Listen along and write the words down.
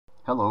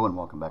Hello and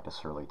welcome back to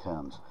Surly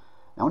Thames.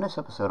 Now in this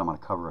episode I'm going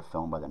to cover a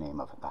film by the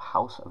name of The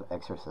House of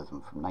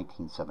Exorcism from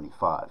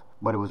 1975,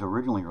 but it was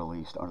originally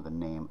released under the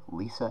name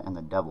Lisa and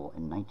the Devil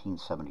in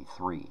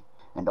 1973.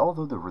 And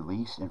although the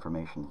release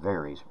information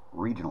varies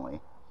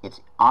regionally, it's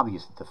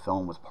obvious that the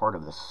film was part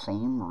of the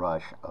same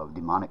rush of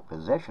demonic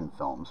possession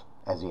films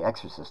as The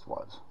Exorcist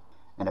was.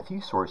 And a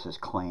few sources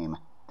claim,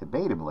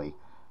 debatably,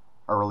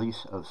 a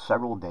release of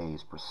several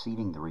days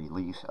preceding the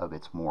release of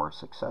its more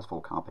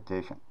successful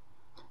competition.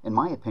 In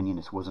my opinion,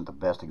 this wasn't the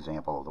best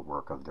example of the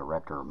work of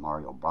director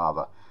Mario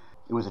Bava.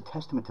 It was a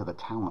testament to the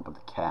talent of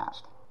the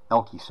cast.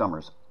 Elke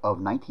Summers of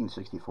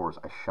 1964's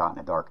A Shot in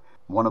the Dark,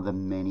 one of the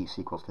many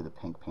sequels to the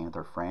Pink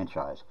Panther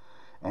franchise,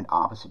 and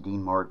opposite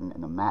Dean Martin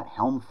in the Matt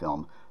Helm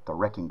film The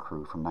Wrecking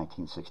Crew from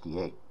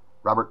 1968.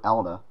 Robert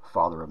Alda,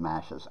 father of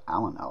MASH's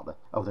Alan Alda,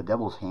 of The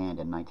Devil's Hand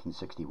in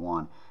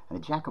 1961, and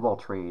a jack of all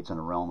trades in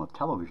a realm of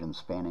television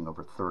spanning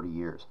over 30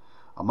 years,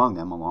 among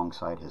them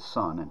alongside his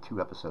son in 2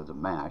 episodes of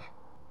MASH,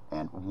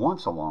 and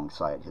once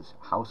alongside his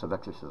House of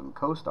Exorcism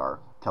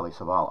co-star, Telly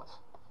Savalas,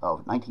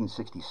 of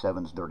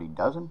 1967's Dirty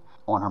Dozen,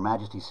 On Her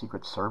Majesty's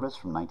Secret Service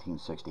from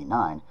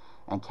 1969,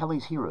 and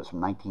Kelly's Heroes from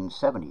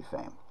 1970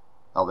 fame,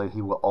 although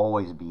he will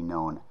always be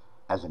known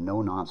as a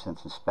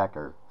no-nonsense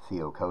inspector,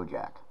 Theo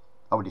Kojak.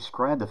 I would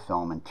describe the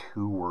film in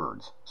 2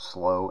 words,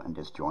 slow and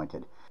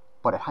disjointed,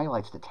 but it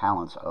highlights the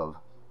talents of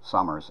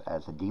Summers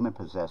as the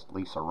demon-possessed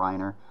Lisa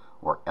Reiner,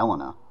 or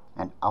Elena,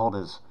 and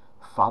Alda's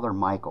Father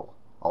Michael,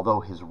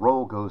 although his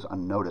role goes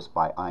unnoticed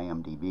by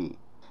IMDb.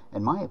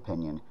 In my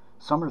opinion,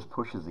 Summers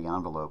pushes the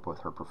envelope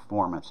with her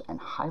performance and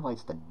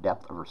highlights the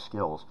depth of her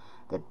skills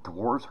that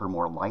dwarfs her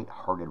more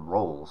light-hearted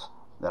roles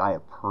that I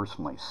have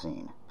personally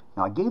seen.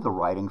 Now, I gave the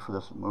writing for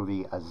this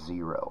movie a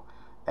 0.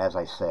 As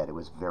I said, it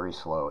was very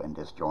slow and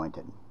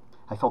disjointed.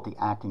 I felt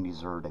the acting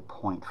deserved a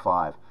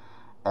 0.5,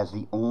 as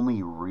the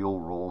only real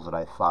roles that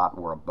I thought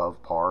were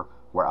above par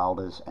were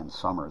Alda's and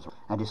Summers.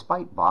 And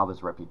despite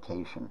Bava's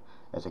reputation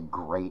as a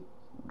great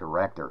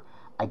director,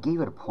 I gave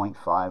it a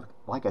 0.5.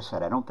 Like I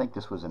said, I don't think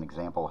this was an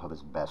example of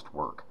his best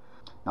work.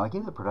 Now, I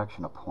gave the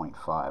production a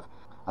 0.5.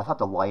 I thought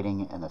the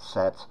lighting and the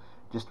sets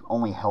just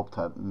only helped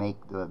to make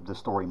the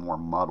story more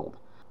muddled.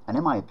 And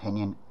in my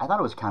opinion, I thought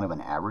it was kind of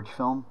an average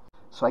film,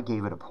 so I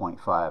gave it a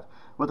 0.5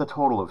 with a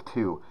total of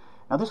 2.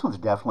 Now, this one's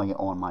definitely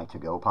on my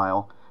to-go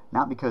pile,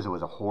 not because it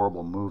was a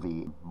horrible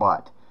movie,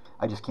 but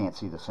I just can't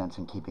see the sense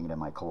in keeping it in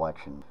my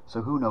collection.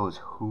 So who knows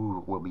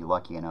who will be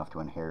lucky enough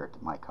to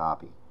inherit my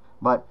copy.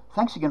 But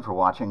thanks again for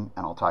watching,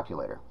 and I'll talk to you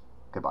later.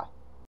 Goodbye.